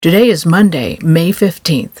Today is Monday, May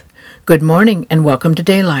 15th. Good morning and welcome to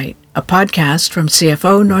Daylight, a podcast from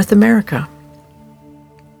CFO North America.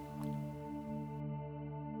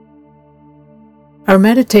 Our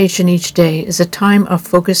meditation each day is a time of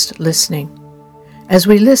focused listening. As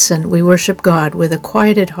we listen, we worship God with a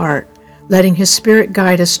quieted heart, letting His Spirit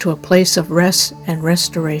guide us to a place of rest and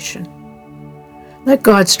restoration. Let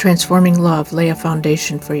God's transforming love lay a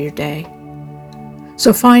foundation for your day.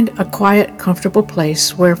 So find a quiet, comfortable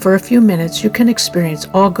place where for a few minutes you can experience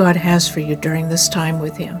all God has for you during this time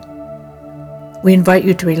with Him. We invite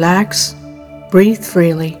you to relax, breathe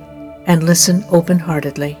freely, and listen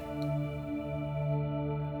open-heartedly.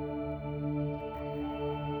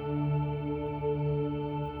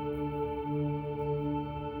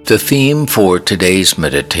 The theme for today's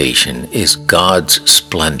meditation is God's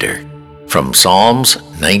Splendor, from Psalms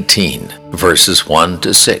 19, verses 1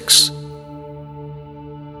 to 6.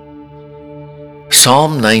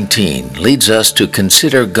 Psalm 19 leads us to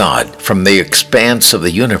consider God from the expanse of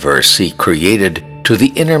the universe He created to the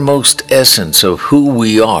innermost essence of who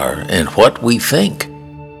we are and what we think.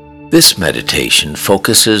 This meditation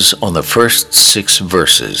focuses on the first 6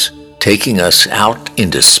 verses, taking us out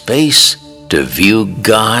into space to view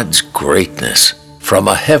God's greatness from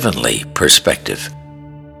a heavenly perspective.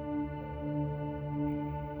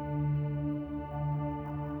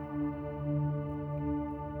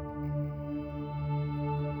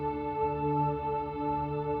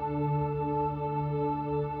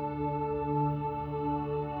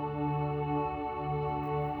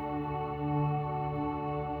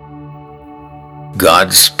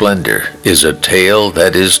 God's splendor is a tale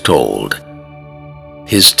that is told.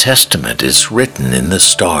 His testament is written in the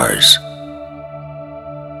stars.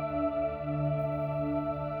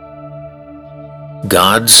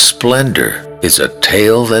 God's splendor is a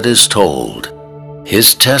tale that is told.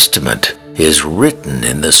 His testament is written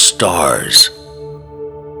in the stars.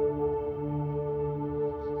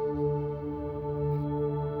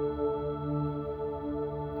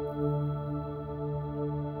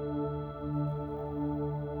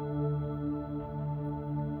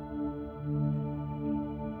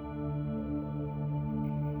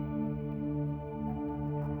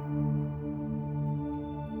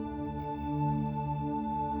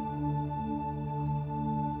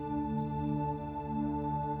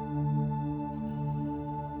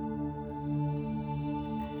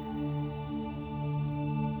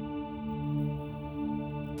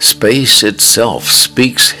 Space itself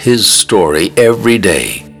speaks His story every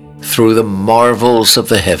day through the marvels of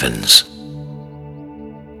the heavens.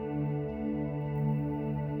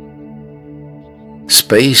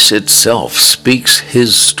 Space itself speaks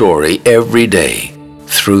His story every day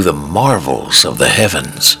through the marvels of the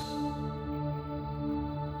heavens.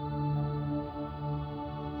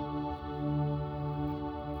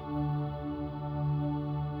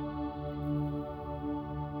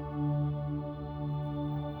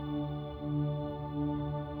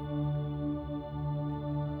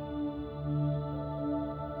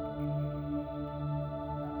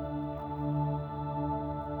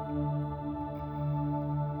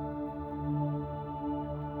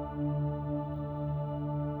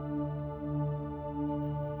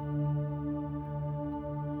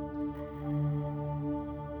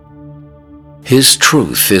 His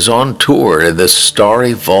truth is on tour in the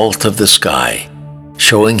starry vault of the sky,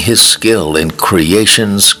 showing His skill in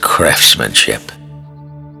creation's craftsmanship.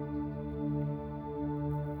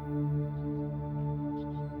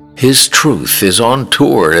 His truth is on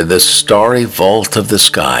tour in the starry vault of the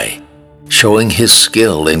sky, showing His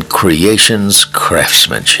skill in creation's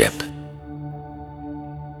craftsmanship.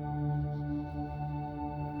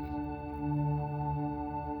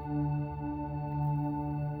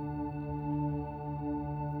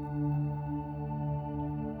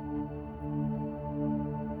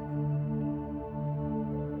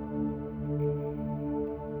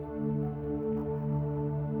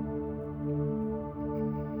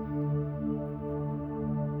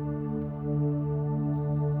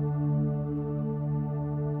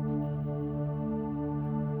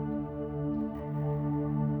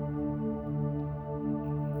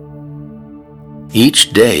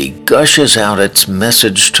 Each day gushes out its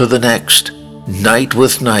message to the next, night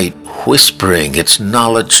with night, whispering its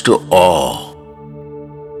knowledge to all.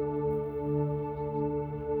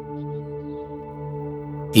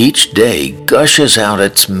 Each day gushes out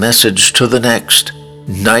its message to the next,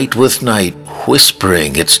 night with night,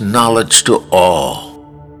 whispering its knowledge to all.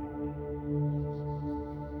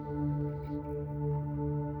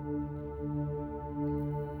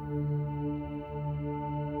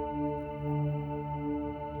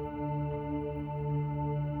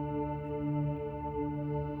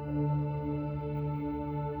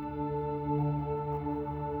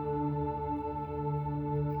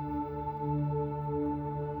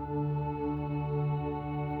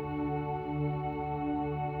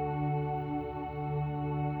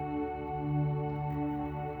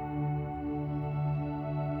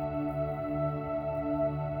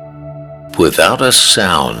 without a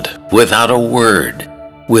sound, without a word,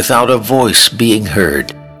 without a voice being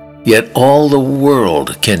heard, yet all the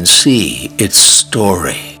world can see its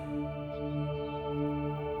story.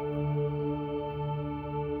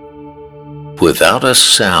 Without a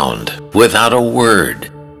sound, without a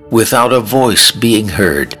word, without a voice being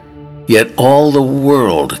heard, yet all the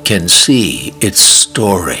world can see its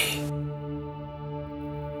story.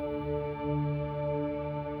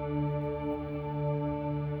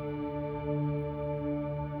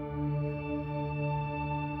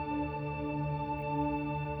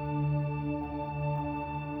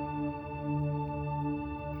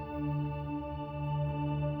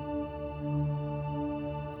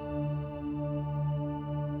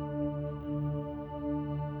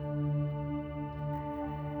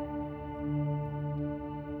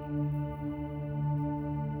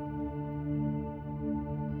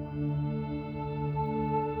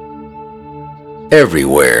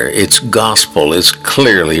 Everywhere its gospel is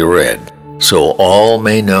clearly read, so all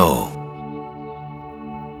may know.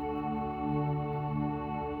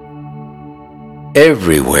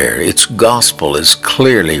 Everywhere its gospel is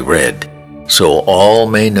clearly read, so all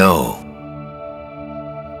may know.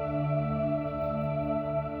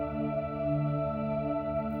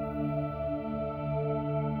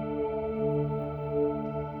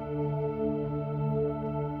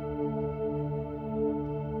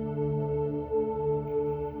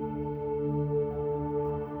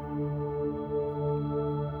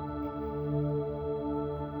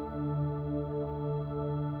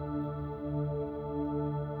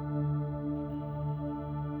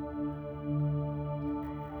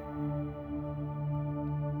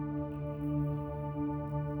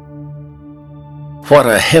 What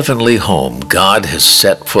a heavenly home God has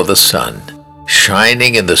set for the sun,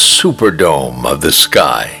 shining in the superdome of the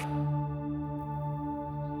sky.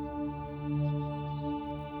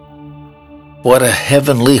 What a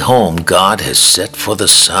heavenly home God has set for the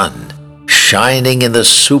sun, shining in the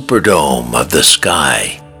superdome of the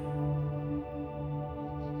sky.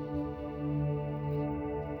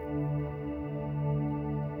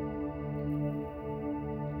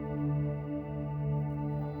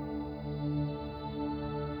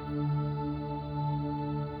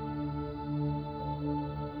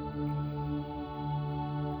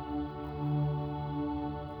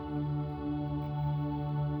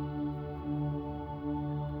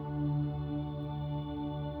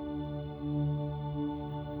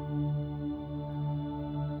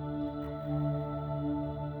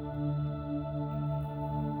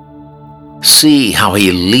 See how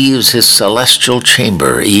he leaves his celestial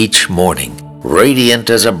chamber each morning,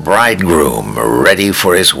 radiant as a bridegroom ready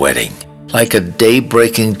for his wedding, like a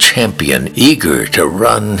day-breaking champion eager to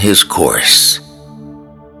run his course.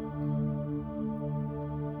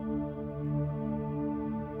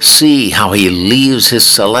 See how he leaves his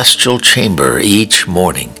celestial chamber each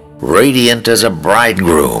morning, radiant as a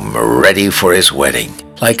bridegroom ready for his wedding,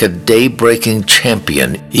 like a day-breaking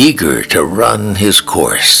champion eager to run his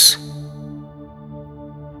course.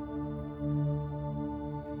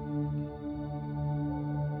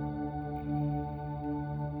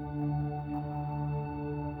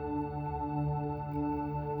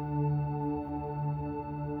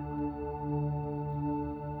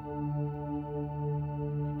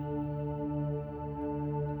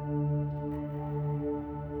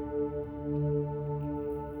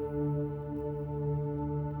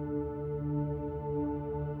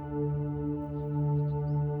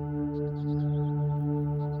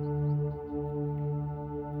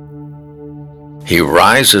 He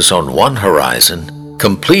rises on one horizon,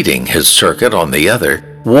 completing his circuit on the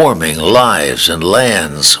other, warming lives and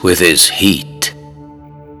lands with his heat.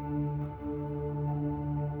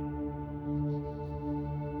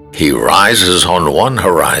 He rises on one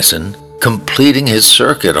horizon, completing his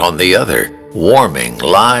circuit on the other, warming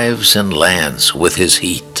lives and lands with his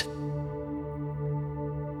heat.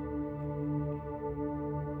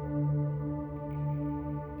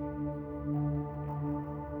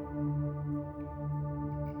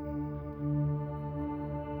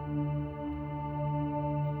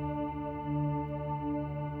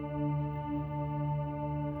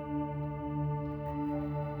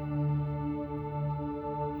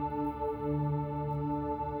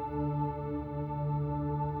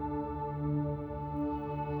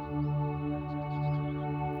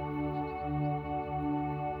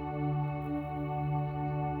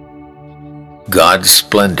 God's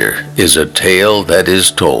splendor is a tale that is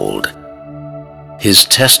told. His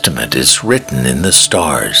testament is written in the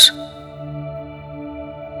stars.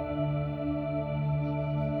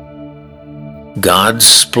 God's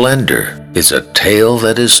splendor is a tale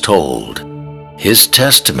that is told. His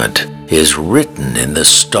testament is written in the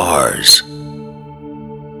stars.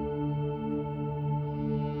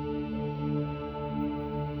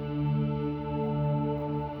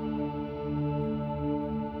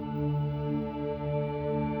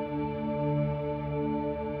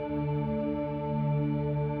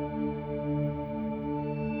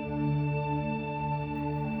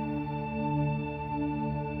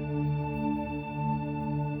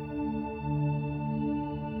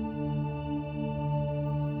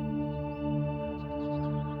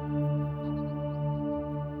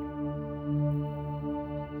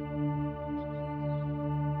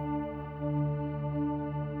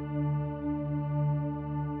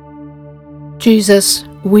 Jesus,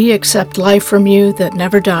 we accept life from you that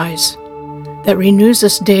never dies, that renews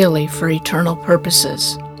us daily for eternal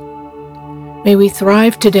purposes. May we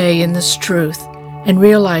thrive today in this truth and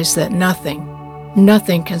realize that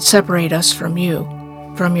nothing can separate us from you,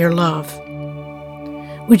 from your love.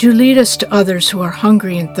 Would you lead us to others who are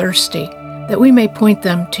hungry and thirsty, that we may point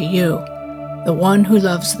them to you, the one who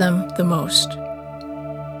loves them the most.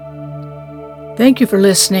 Thank you for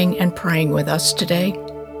listening and praying with us today.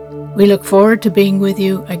 We look forward to being with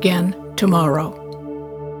you again tomorrow.